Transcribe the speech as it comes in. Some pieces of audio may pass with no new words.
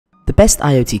The best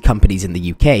IoT companies in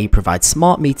the UK provide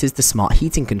smart meters to smart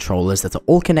heating controllers that are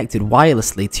all connected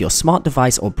wirelessly to your smart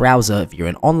device or browser via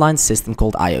an online system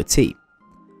called IoT.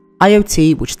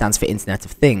 IoT, which stands for Internet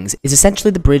of Things, is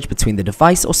essentially the bridge between the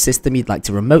device or system you'd like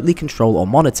to remotely control or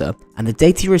monitor and the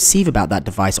data you receive about that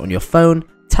device on your phone,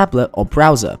 tablet, or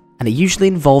browser, and it usually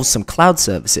involves some cloud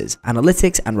services,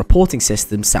 analytics, and reporting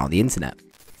systems sat on the internet.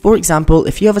 For example,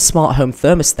 if you have a smart home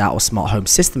thermostat or smart home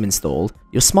system installed,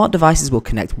 your smart devices will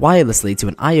connect wirelessly to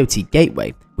an IoT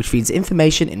gateway, which feeds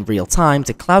information in real time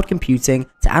to cloud computing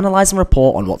to analyze and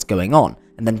report on what's going on,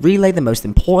 and then relay the most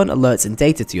important alerts and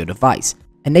data to your device,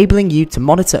 enabling you to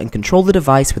monitor and control the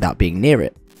device without being near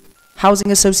it.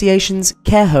 Housing associations,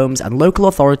 care homes, and local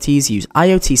authorities use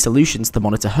IoT solutions to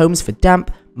monitor homes for damp,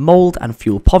 mold, and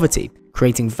fuel poverty,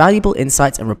 creating valuable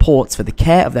insights and reports for the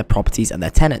care of their properties and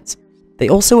their tenants. They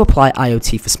also apply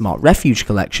IoT for smart refuge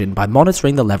collection by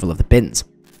monitoring the level of the bins.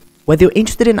 Whether you're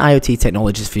interested in IoT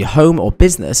technologies for your home or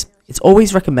business, it's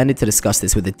always recommended to discuss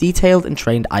this with a detailed and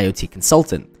trained IoT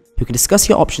consultant, who can discuss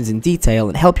your options in detail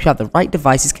and help you have the right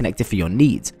devices connected for your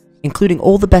needs, including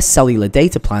all the best cellular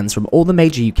data plans from all the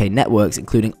major UK networks,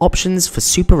 including options for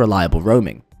super reliable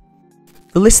roaming.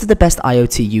 The list of the best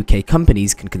IoT UK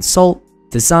companies can consult,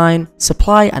 design,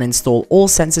 supply, and install all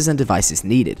sensors and devices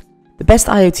needed. The best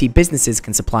IoT businesses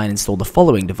can supply and install the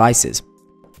following devices.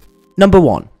 Number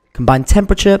 1. Combined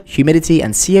temperature, humidity,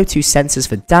 and CO2 sensors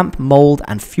for damp, mold,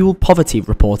 and fuel poverty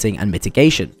reporting and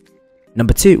mitigation.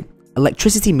 Number 2.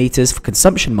 Electricity meters for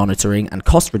consumption monitoring and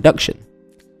cost reduction.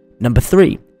 Number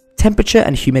 3. Temperature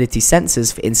and humidity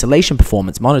sensors for insulation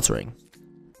performance monitoring.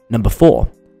 Number 4.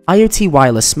 IoT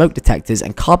wireless smoke detectors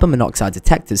and carbon monoxide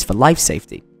detectors for life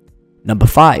safety. Number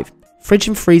 5. Fridge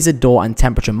and freezer door and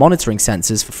temperature monitoring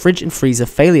sensors for fridge and freezer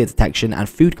failure detection and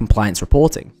food compliance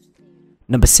reporting.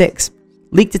 Number 6.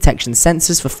 Leak detection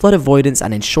sensors for flood avoidance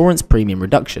and insurance premium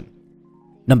reduction.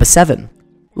 Number 7.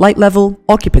 Light level,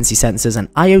 occupancy sensors,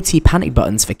 and IoT panic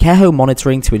buttons for care home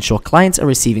monitoring to ensure clients are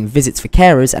receiving visits for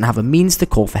carers and have a means to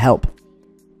call for help.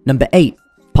 Number 8.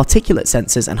 Particulate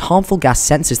sensors and harmful gas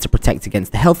sensors to protect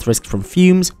against the health risks from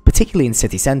fumes, particularly in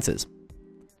city centres.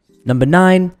 Number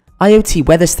 9. IoT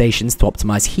weather stations to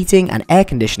optimize heating and air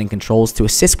conditioning controls to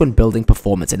assist when building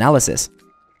performance analysis.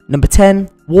 Number 10.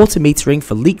 Water metering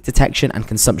for leak detection and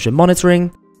consumption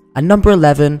monitoring. And number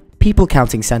 11. People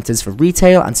counting centers for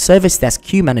retail and service desk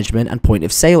queue management and point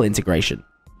of sale integration.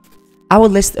 Our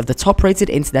list of the top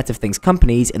rated Internet of Things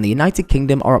companies in the United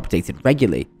Kingdom are updated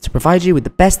regularly to provide you with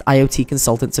the best IoT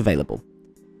consultants available.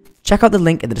 Check out the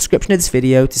link in the description of this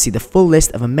video to see the full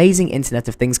list of amazing Internet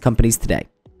of Things companies today.